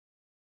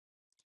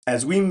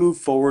As we move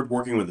forward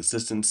working with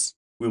assistants,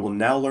 we will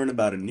now learn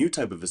about a new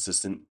type of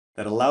assistant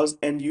that allows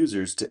end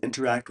users to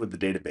interact with the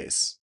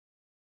database.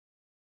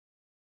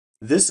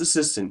 This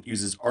assistant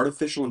uses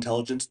artificial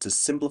intelligence to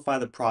simplify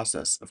the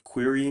process of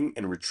querying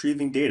and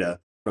retrieving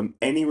data from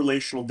any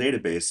relational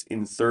database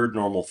in third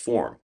normal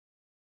form.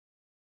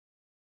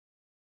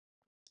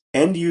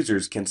 End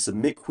users can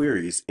submit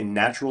queries in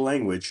natural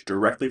language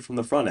directly from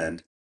the front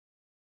end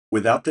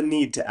without the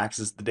need to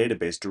access the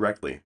database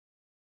directly.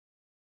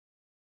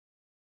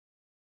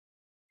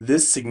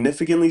 This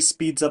significantly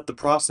speeds up the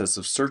process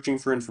of searching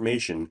for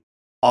information,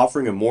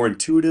 offering a more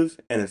intuitive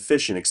and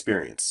efficient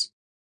experience.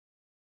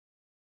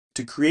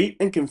 To create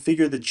and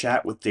configure the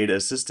chat with Data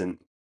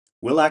Assistant,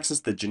 we'll access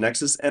the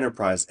Genexus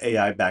Enterprise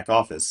AI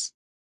backoffice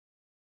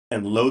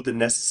and load the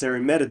necessary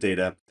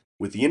metadata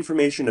with the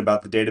information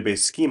about the database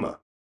schema.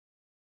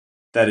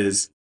 That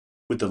is,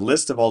 with the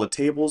list of all the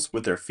tables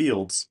with their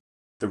fields,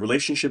 the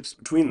relationships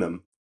between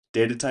them,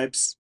 data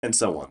types, and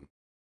so on.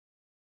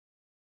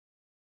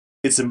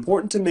 It's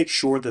important to make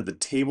sure that the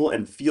table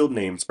and field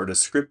names are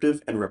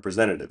descriptive and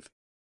representative,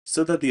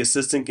 so that the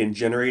assistant can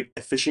generate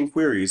efficient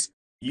queries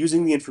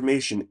using the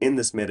information in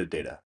this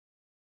metadata.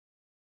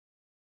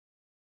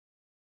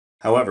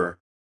 However,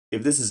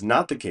 if this is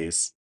not the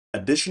case,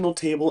 additional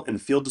table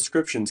and field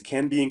descriptions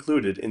can be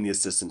included in the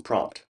assistant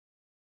prompt.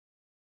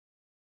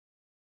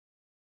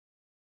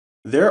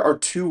 There are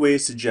two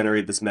ways to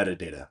generate this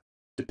metadata,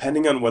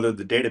 depending on whether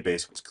the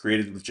database was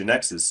created with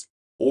Genexus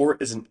or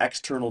is an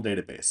external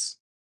database.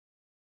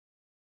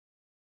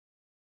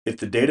 If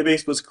the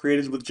database was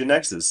created with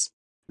Genexus,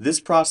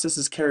 this process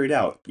is carried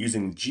out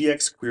using the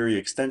GXQuery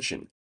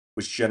extension,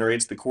 which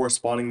generates the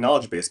corresponding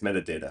knowledge base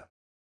metadata.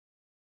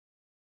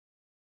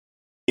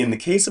 In the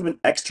case of an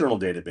external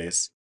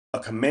database, a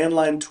command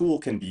line tool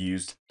can be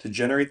used to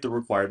generate the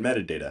required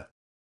metadata.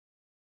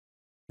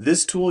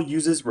 This tool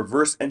uses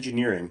reverse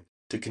engineering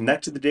to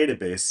connect to the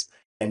database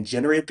and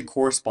generate the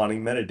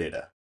corresponding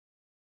metadata.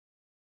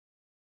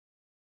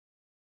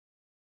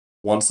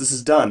 Once this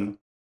is done,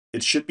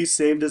 it should be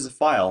saved as a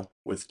file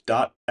with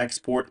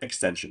 .export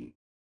extension.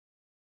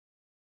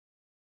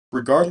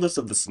 Regardless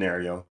of the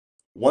scenario,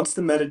 once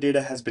the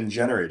metadata has been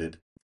generated,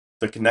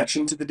 the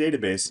connection to the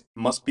database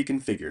must be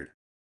configured.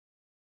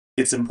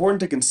 It's important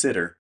to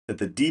consider that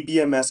the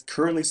DBMS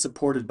currently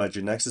supported by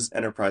Genexus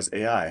Enterprise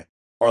AI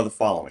are the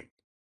following: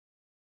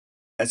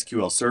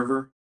 SQL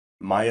Server,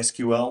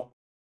 MySQL,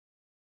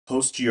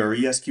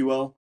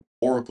 PostgreSQL,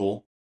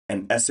 Oracle,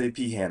 and SAP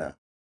HANA.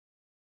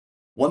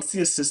 Once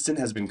the assistant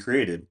has been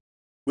created,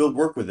 we'll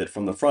work with it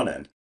from the front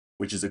end,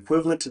 which is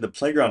equivalent to the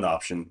playground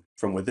option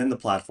from within the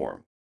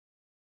platform.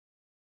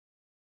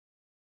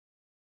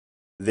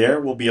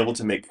 There, we'll be able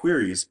to make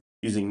queries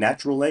using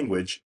natural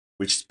language,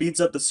 which speeds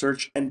up the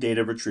search and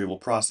data retrieval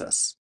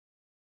process.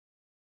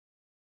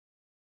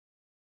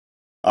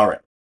 All right,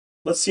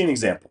 let's see an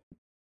example.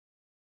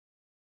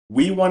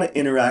 We want to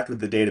interact with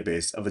the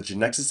database of a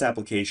Genexus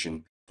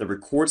application that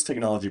records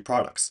technology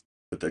products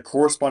with their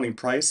corresponding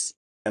price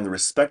and the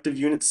respective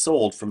units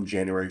sold from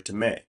January to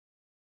May.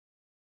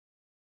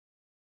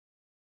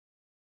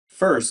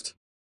 First,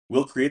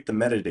 we'll create the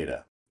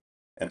metadata,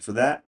 and for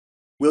that,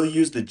 we'll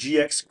use the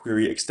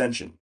GXQuery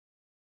extension.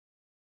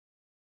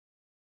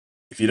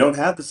 If you don't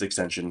have this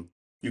extension,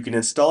 you can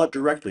install it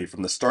directly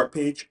from the start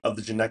page of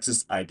the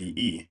Genexus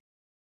IDE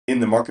in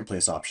the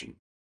Marketplace option.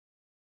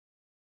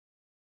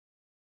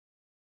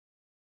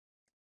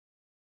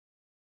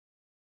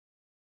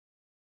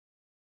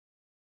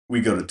 We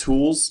go to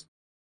Tools,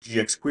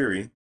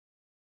 GXQuery,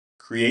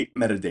 Create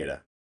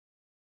Metadata.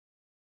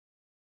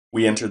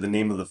 We enter the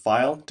name of the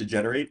file to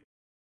generate,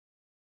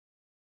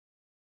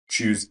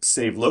 choose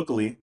Save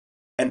Locally,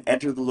 and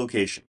enter the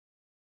location.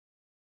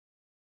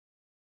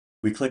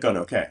 We click on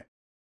OK.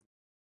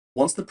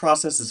 Once the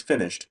process is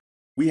finished,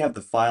 we have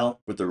the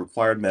file with the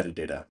required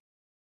metadata.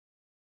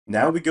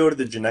 Now we go to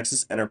the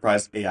Genexus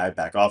Enterprise AI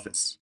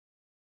backoffice.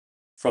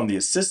 From the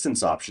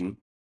Assistance option,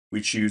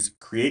 we choose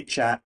Create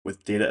Chat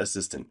with Data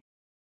Assistant.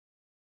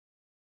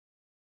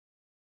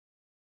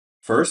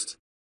 First,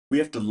 we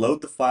have to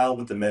load the file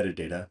with the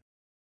metadata,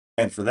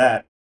 and for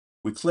that,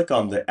 we click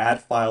on the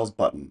Add Files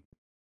button.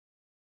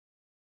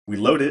 We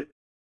load it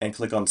and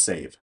click on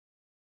Save.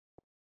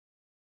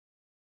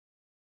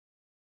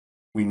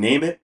 We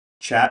name it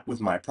Chat with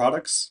My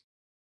Products,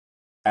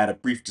 add a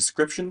brief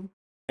description,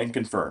 and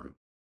confirm.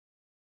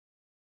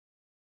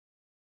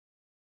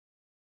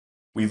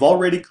 We've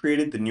already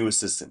created the new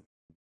assistant.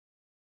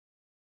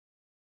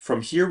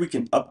 From here, we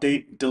can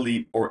update,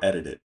 delete, or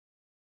edit it.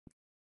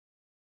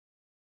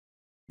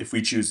 If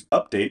we choose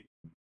Update,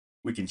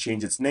 we can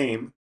change its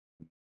name,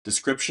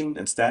 description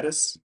and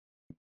status,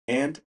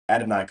 and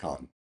add an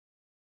icon.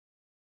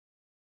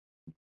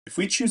 If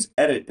we choose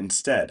Edit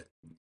instead,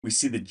 we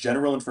see the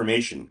general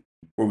information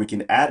where we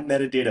can add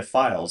metadata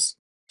files,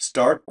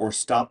 start or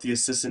stop the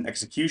assistant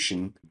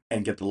execution,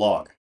 and get the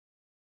log.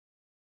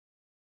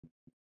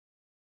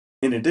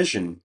 In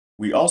addition,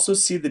 we also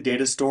see the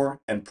Data Store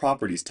and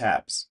Properties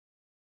tabs.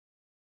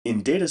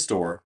 In Data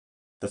Store,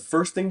 the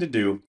first thing to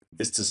do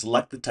is to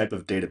select the type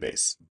of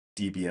database,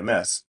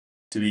 DBMS,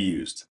 to be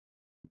used.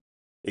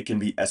 It can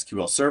be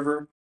SQL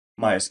Server,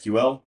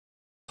 MySQL,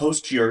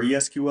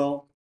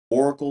 PostgreSQL,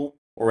 Oracle,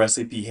 or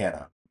SAP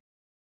HANA.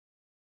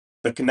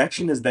 The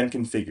connection is then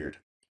configured,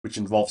 which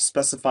involves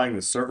specifying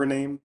the server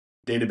name,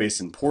 database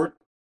and port,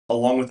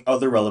 along with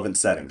other relevant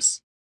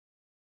settings.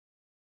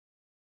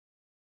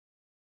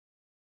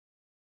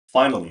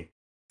 Finally,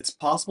 it's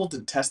possible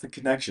to test the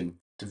connection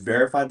to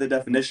verify the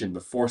definition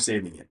before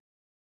saving it.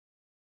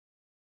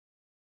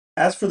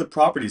 As for the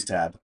Properties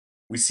tab,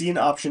 we see an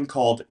option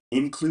called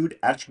Include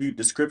Attribute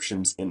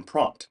Descriptions in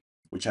Prompt,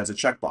 which has a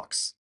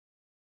checkbox.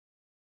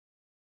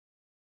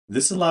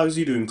 This allows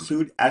you to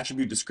include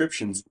attribute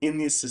descriptions in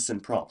the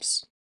assistant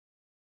prompts.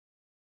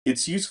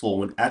 It's useful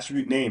when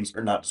attribute names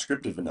are not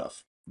descriptive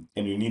enough,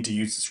 and you need to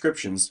use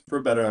descriptions for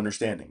a better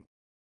understanding.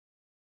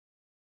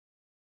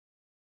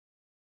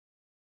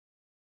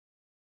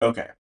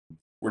 Okay,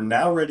 we're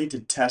now ready to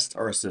test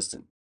our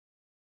assistant.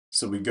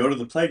 So we go to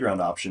the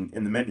playground option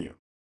in the menu.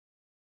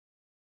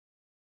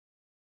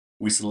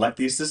 We select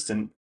the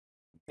assistant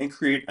and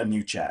create a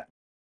new chat.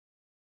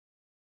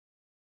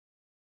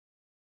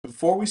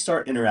 Before we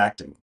start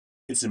interacting,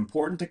 it's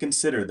important to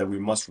consider that we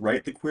must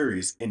write the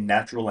queries in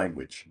natural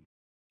language.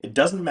 It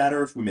doesn't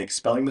matter if we make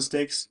spelling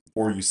mistakes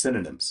or use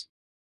synonyms.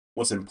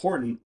 What's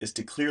important is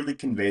to clearly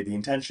convey the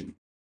intention.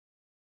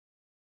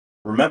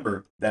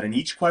 Remember that in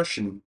each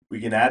question, we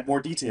can add more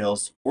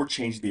details or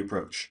change the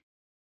approach.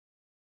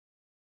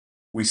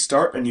 We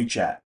start a new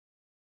chat,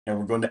 and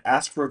we're going to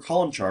ask for a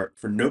column chart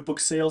for notebook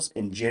sales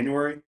in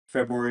January,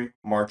 February,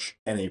 March,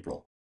 and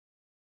April.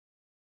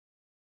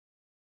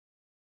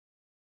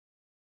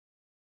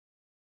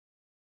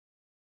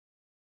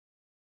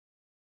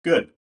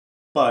 Good,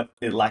 but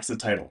it lacks a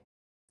title,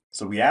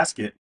 so we ask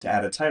it to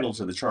add a title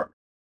to the chart.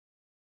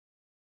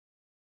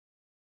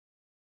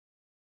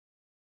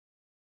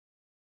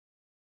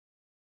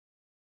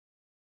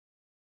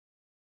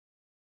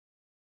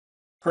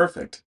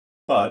 Perfect,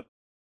 but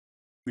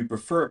we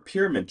prefer a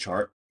pyramid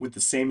chart with the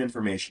same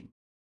information,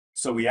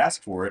 so we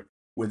ask for it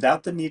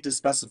without the need to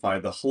specify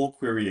the whole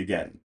query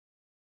again.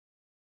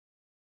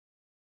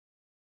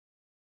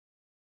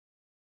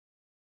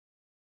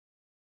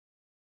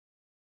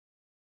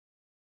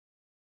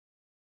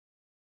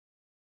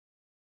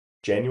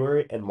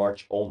 January and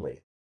March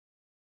only.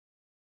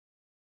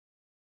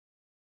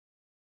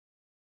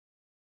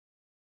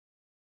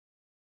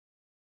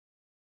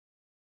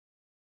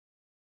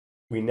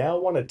 We now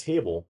want a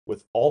table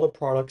with all the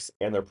products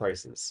and their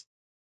prices.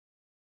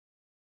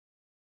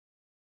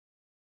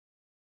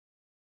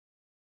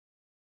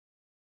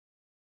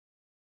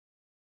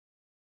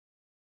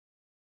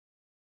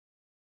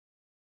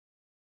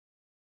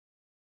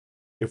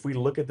 If we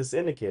look at this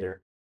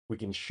indicator, we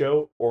can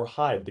show or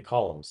hide the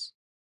columns.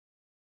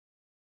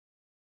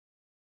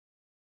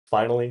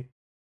 Finally,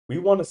 we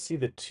want to see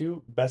the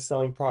 2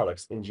 best-selling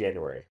products in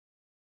January.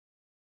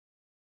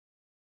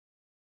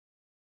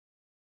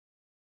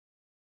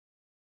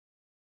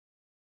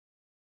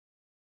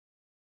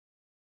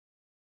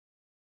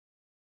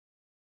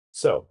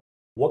 So,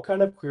 what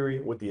kind of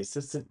query would the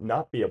assistant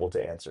not be able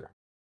to answer?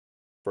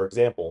 For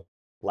example,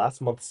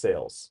 last month's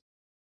sales.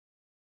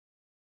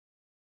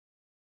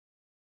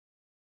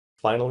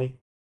 Finally,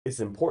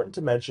 it's important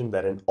to mention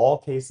that in all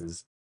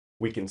cases,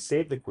 we can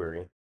save the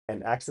query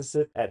and access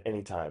it at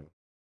any time.